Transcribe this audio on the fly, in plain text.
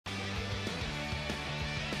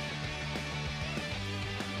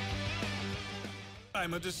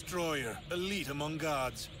I'm a destroyer, elite among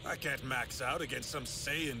gods. I can't max out against some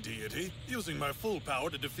Saiyan deity. Using my full power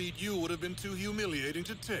to defeat you would have been too humiliating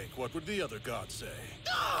to take. What would the other gods say?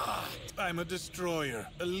 I'm a destroyer,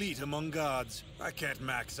 elite among gods. I can't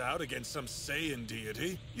max out against some Saiyan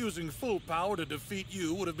deity. Using full power to defeat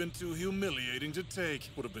you would have been too humiliating to take.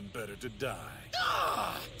 Would have been better to die.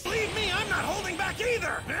 Believe me, I'm not holding back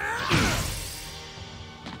either!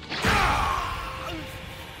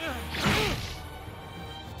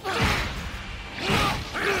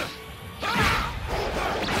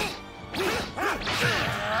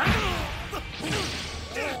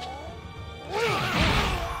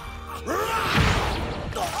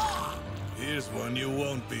 Here's one you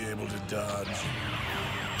won't be able to dodge.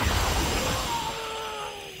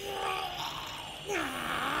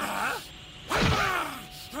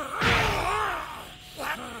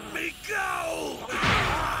 Let me go!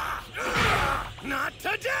 Not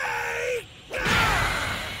today!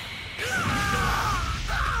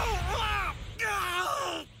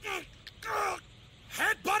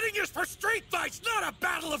 Headbutting is for street fights, not a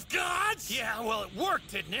battle of gods! Yeah, well, it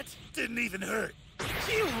worked, didn't it? Didn't even hurt.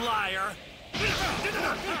 You liar!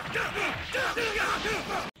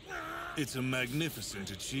 It's a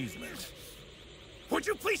magnificent achievement. Would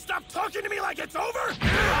you please stop talking to me like it's over?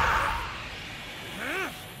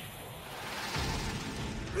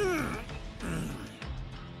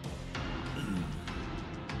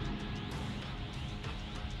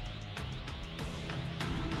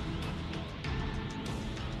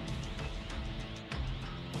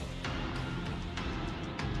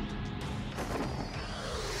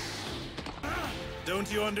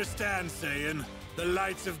 Don't you understand, Saiyan? The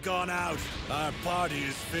lights have gone out. Our party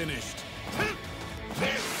is finished.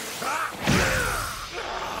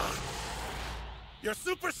 Your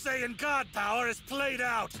Super Saiyan God power is played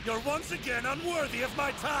out. You're once again unworthy of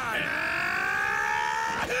my time.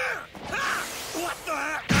 What the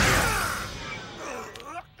heck?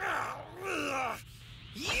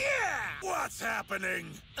 Yeah! What's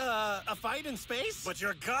happening? A fight in space? But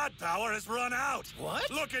your God power has run out.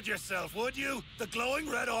 What? Look at yourself, would you? The glowing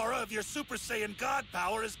red aura of your Super Saiyan God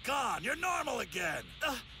power is gone. You're normal again.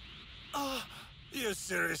 You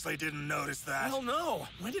seriously didn't notice that? Hell no.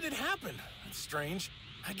 When did it happen? That's strange.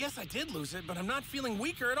 I guess I did lose it, but I'm not feeling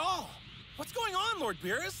weaker at all. What's going on, Lord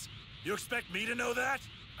Beerus? You expect me to know that?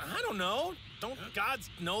 I don't know. Don't gods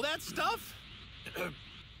know that stuff?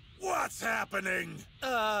 What's happening?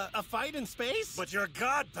 A fight in space? But your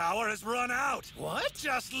God power has run out. What?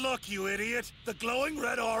 Just look, you idiot. The glowing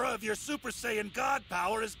red aura of your Super Saiyan God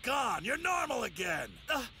power is gone. You're normal again.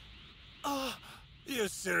 You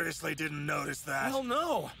seriously didn't notice that? Hell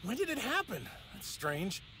no. When did it happen? That's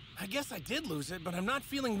strange. I guess I did lose it, but I'm not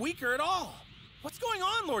feeling weaker at all. What's going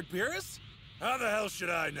on, Lord Beerus? How the hell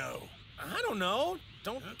should I know? I don't know.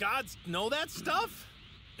 Don't gods know that stuff?